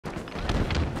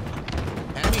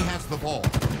the ball.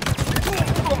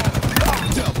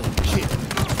 Double kill.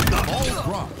 Ball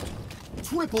dropped.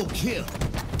 Triple kill.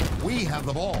 We have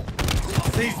the ball.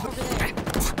 Seize the...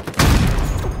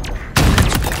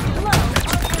 Low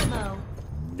on ammo.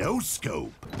 No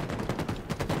scope.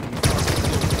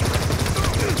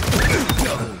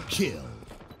 Double kill.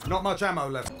 Not much ammo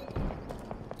left.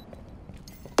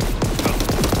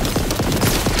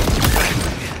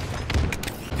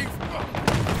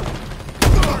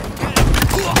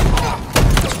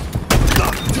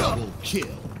 Double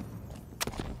kill.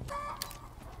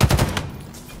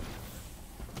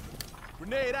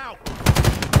 Grenade out.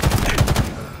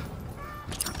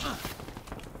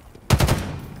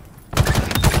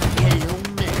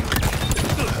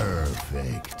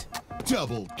 Perfect.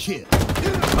 Double kill.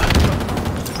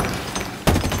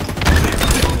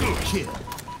 Double kill.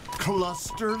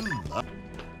 Cluster love.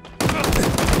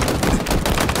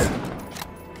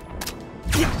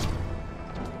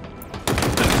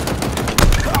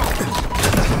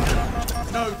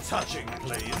 No touching,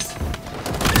 please.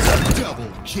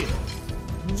 Double kill.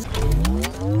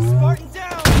 Spartan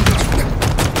down.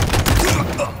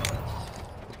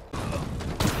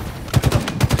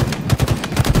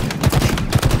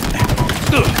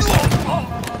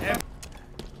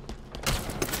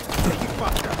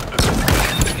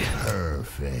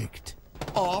 Perfect.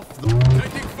 Off the...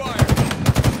 Taking fire.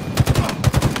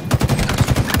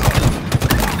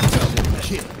 Double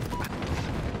kill.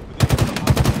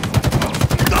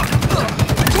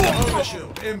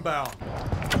 Overshield, inbound.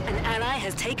 An ally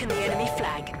has taken the enemy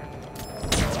flag.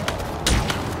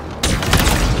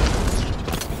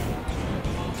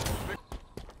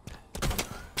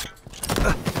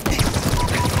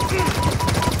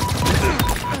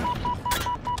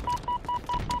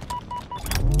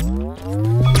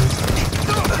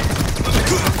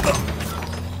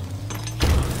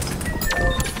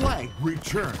 Flag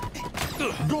returned.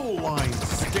 Goal line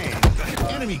stand.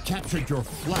 Enemy captured your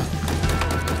flag.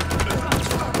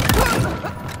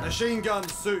 Machine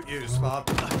guns suit you, Spud.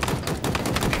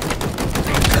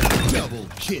 Double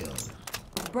kill.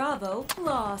 Bravo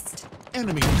lost.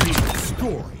 Enemy team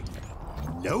scoring.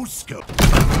 No scope.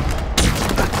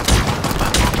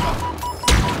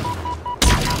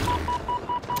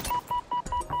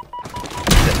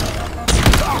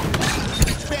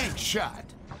 Bank shot.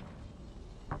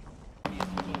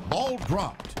 Ball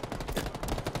dropped.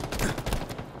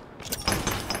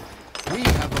 We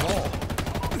have the ball.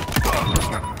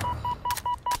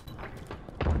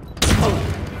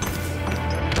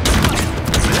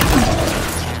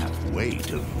 Halfway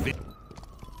to victory.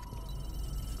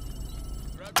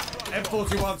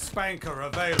 M41 Spanker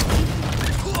available.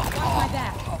 Watch my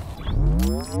back.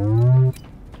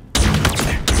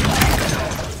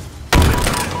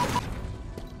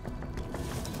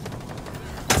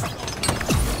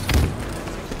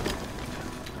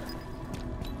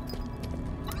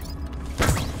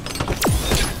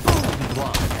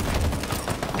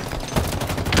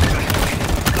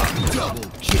 Double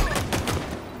kill.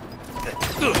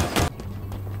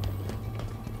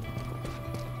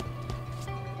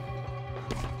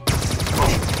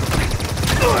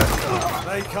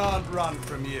 They can't run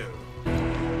from you.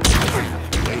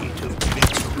 Way to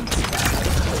victory.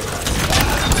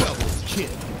 Double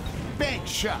kill. Bank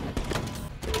shot.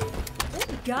 Oh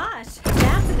gosh,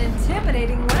 that's an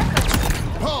intimidating weapon.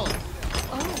 Pull.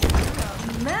 Oh,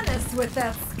 menace with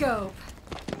that scope.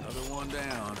 Another one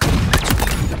down.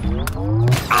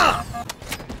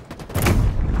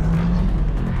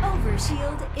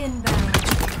 Overshield inbound.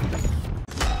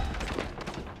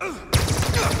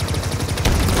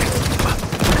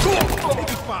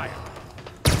 Taking fire.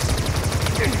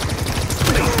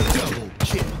 Double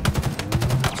kill.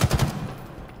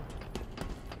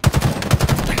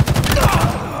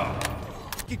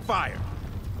 Taking fire.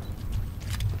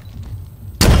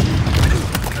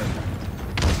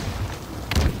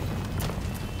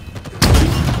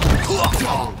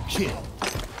 Double kill.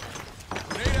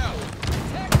 Grenade out.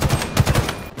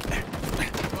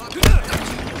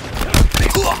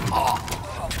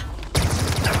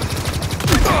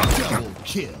 Double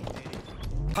kill.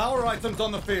 Power items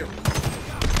on the field.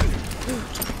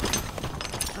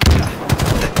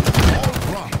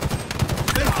 All right.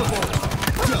 Sensible.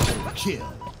 Double kill.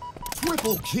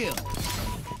 Triple kill.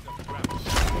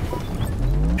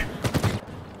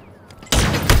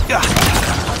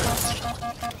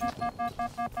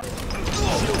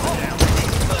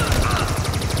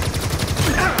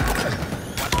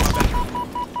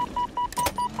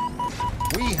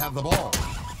 We have the ball.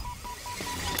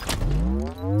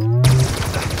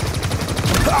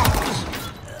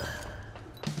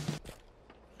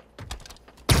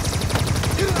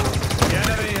 The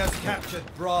enemy has captured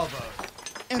Bravo.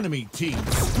 Enemy team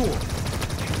score.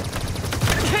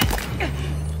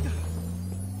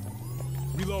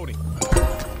 Reloading.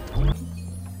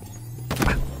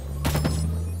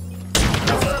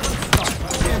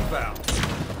 Inbound.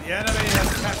 The enemy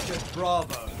has captured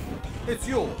Bravo. It's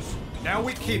yours. Now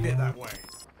we keep it that way.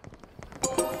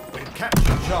 We've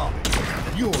captured Charlie.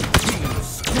 Your team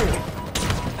score.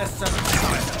 S7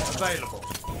 Sniper available.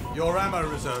 Your ammo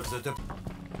reserves are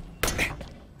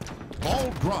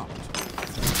Ball dropped.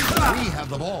 We have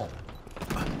the ball.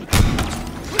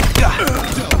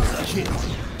 Double kill.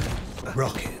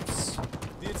 rockets.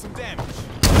 Did some damage.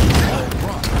 Ball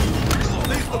dropped.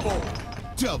 Leave the ball.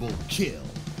 Double kill.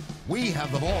 We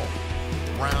have the ball.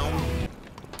 Round.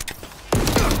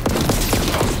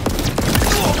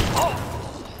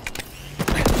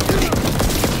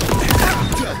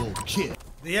 Double kill.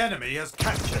 The enemy has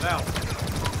captured Alpha.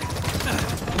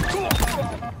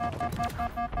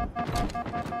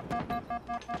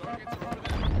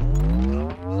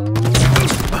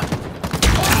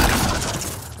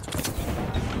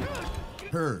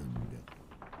 Heard.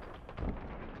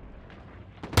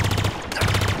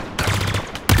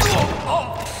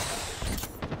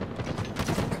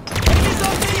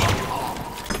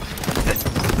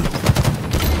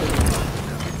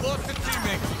 Lost a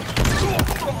teammate.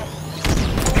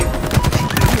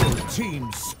 Your team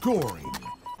scoring.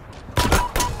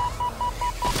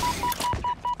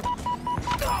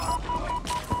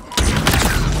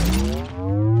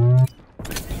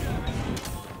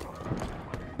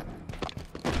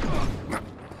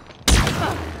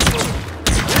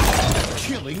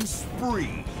 Killing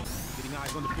spree. Getting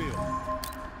eyes on the field.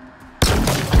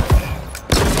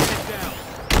 Down.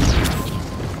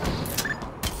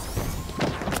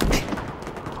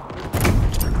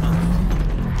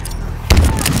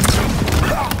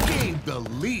 Gained the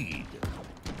lead.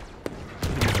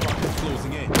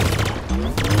 Closing in.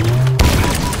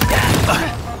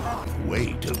 Way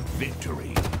to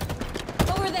victory.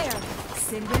 Over there.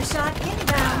 Cinder shot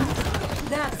inbound.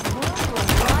 That's one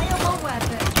reliable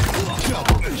weapon.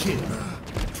 Double kill.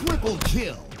 Triple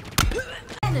kill.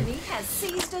 Enemy has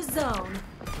seized a zone.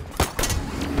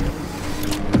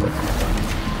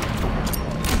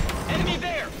 Enemy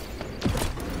there.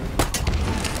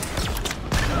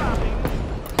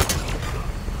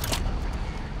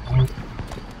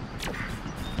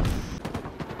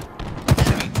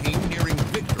 Enemy team nearing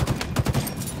victory.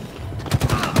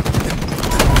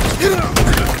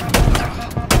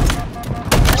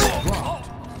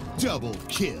 Dropped. Double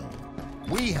kill.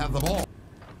 We have the ball.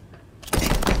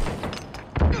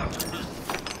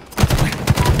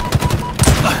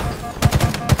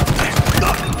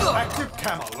 Active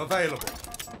camo available.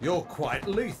 You're quite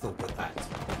lethal with that.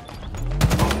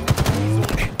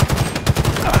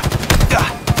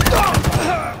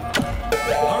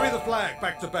 Hurry the flag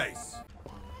back to base.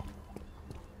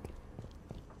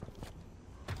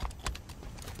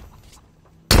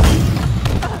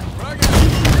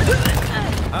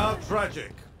 How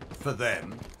tragic for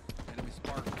them. Enemy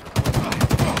spark.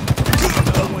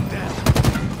 Another one down.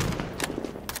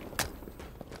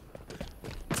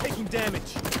 Taking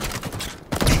damage.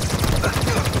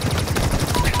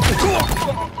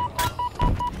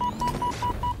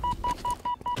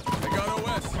 I got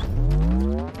OS.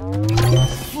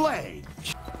 Flag.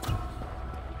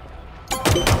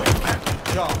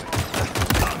 Charlie.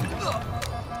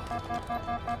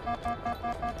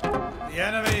 The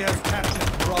enemy has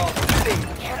captured Bravo.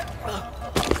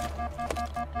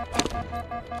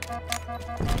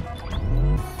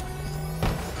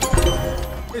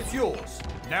 It's yours.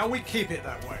 Now we keep it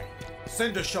that way.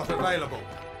 Cinder shot available.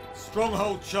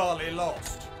 Stronghold Charlie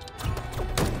lost.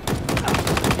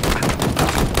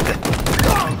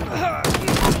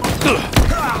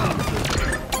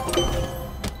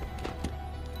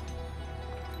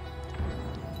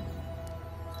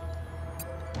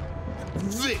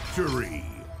 Victory.